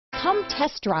Come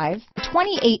test drive the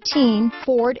 2018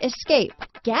 Ford Escape.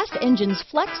 Gas engines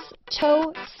flex,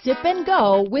 tow, sip and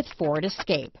go with Ford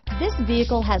Escape. This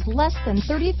vehicle has less than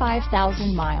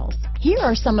 35,000 miles. Here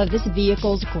are some of this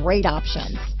vehicle's great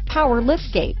options: power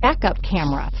liftgate, backup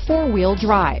camera, four-wheel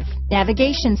drive,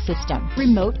 navigation system,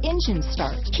 remote engine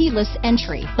start, keyless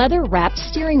entry, leather-wrapped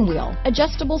steering wheel,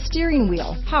 adjustable steering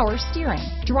wheel, power steering,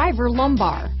 driver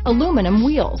lumbar, aluminum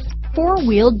wheels,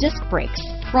 four-wheel disc brakes,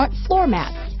 front floor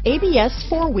mats, ABS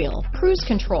four-wheel, cruise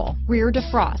control, rear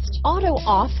defrost,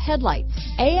 auto-off headlights,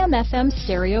 AM/FM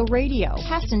stereo radio,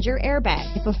 passenger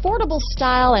airbag. If affordable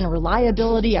style and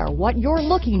reliability are what you're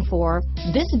looking for,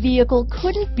 this vehicle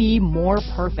couldn't be more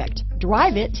perfect.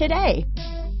 Drive it today.